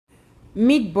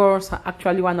Meatballs are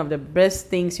actually one of the best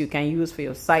things you can use for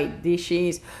your side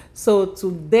dishes. So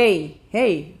today,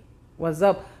 hey, what's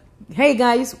up? Hey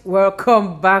guys,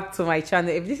 welcome back to my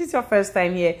channel. If this is your first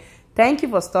time here, thank you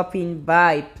for stopping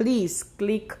by. Please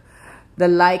click the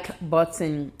like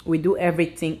button. We do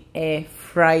everything air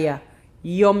fryer.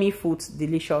 Yummy foods,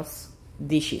 delicious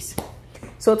dishes.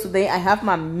 So today I have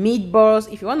my meatballs.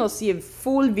 If you want to see a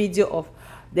full video of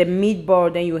the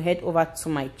meatball, then you head over to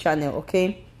my channel,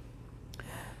 okay?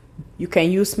 You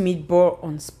can use meatball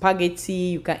on spaghetti,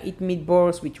 you can eat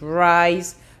meatballs with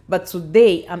rice, but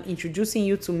today I'm introducing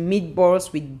you to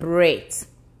meatballs with bread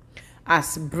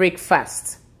as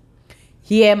breakfast.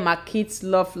 Here my kids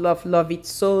love it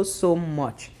so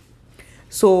much.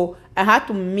 So I had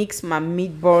to mix my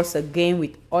meatballs again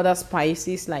with other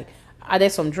spices, like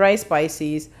added some dry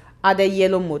spices, added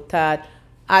yellow mustard,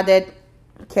 added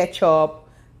ketchup,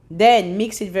 then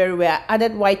mix it very well. I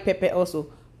added white pepper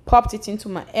also, popped it into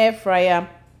my air fryer,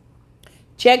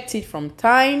 checked it from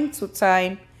time to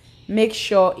time, make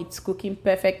sure it's cooking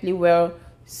perfectly well.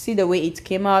 See the way it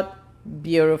came out,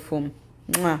 beautiful.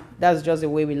 That's just the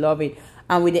way we love it.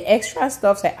 And with the extra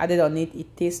stuffs I added on it,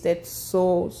 it tasted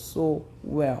so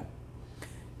well.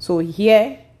 So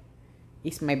here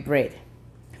is my bread.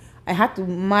 I had to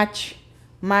mash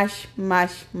my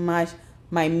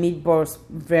meatballs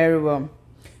very well.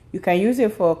 You can use a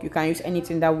fork, you can use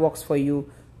anything that works for you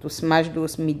to smash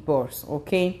those meatballs,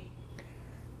 okay?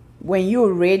 When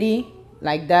you're ready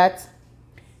like that,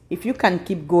 if you can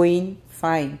keep going,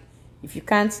 fine. If you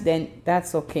can't, then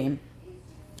that's okay.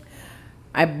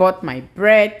 I bought my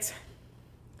bread,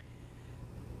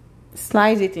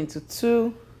 slice it into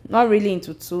two, not really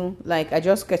into two, like I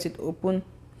just cut it open,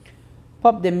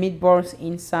 pop the meatballs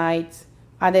inside,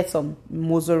 added some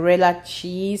mozzarella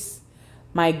cheese.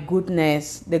 My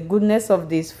goodness, the goodness of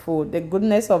this food, the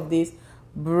goodness of this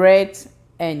bread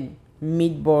and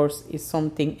meatballs is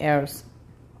something else.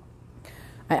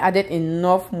 I added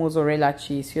enough mozzarella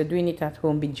cheese. You're doing it at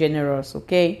home, be generous,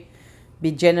 okay?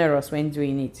 Be generous when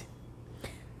doing it.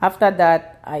 After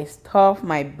that, I stuff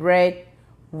my bread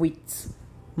with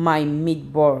my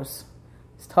meatballs.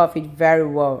 Stuff it very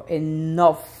well,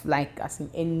 enough, like as in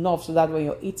enough, so that when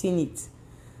you're eating it,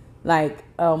 like,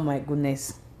 oh my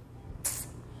goodness.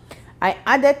 I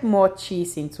added more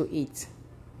cheese into it.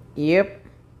 Yep,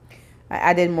 I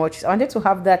added more cheese. I wanted to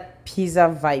have that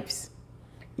pizza vibes,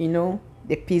 you know,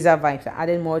 the pizza vibes. I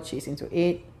added more cheese into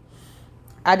it,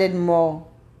 added more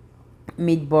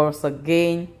meatballs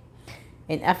again,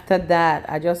 and after that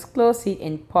I just closed it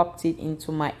and popped it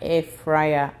into my air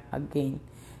fryer again.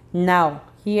 Now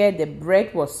here the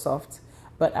bread was soft,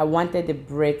 but I wanted the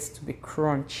bread to be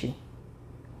crunchy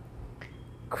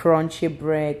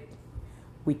bread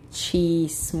with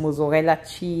cheese, mozzarella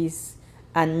cheese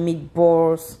and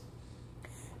meatballs.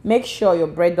 Make sure your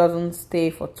bread doesn't stay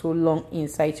for too long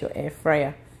inside your air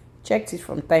fryer. Check it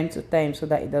from time to time so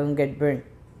that it doesn't get burned.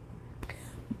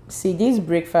 See, this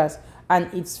breakfast,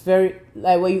 and it's very,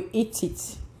 like when you eat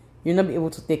it, you'll not be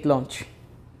able to take lunch.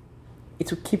 It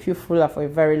will keep you fuller for a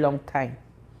very long time.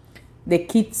 The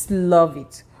kids love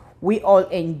it. We all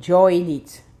enjoyed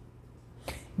it.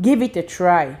 Give it a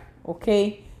try,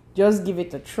 okay? Just give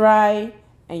it a try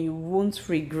and you won't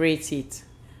regret it.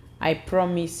 I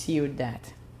promise you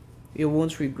that. You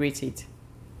won't regret it.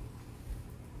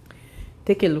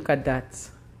 Take a look at that.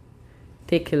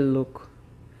 Take a look.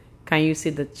 Can you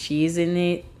see the cheese in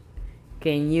it?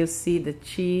 Can you see the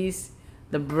cheese,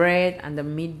 the bread and the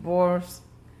meatballs?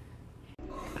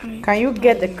 Can you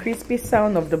get the crispy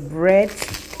sound of the bread?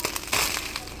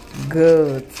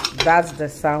 Good. That's the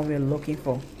sound we're looking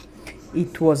for.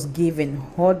 It was given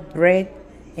hot bread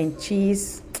and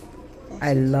cheese.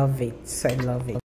 I love it. I love it.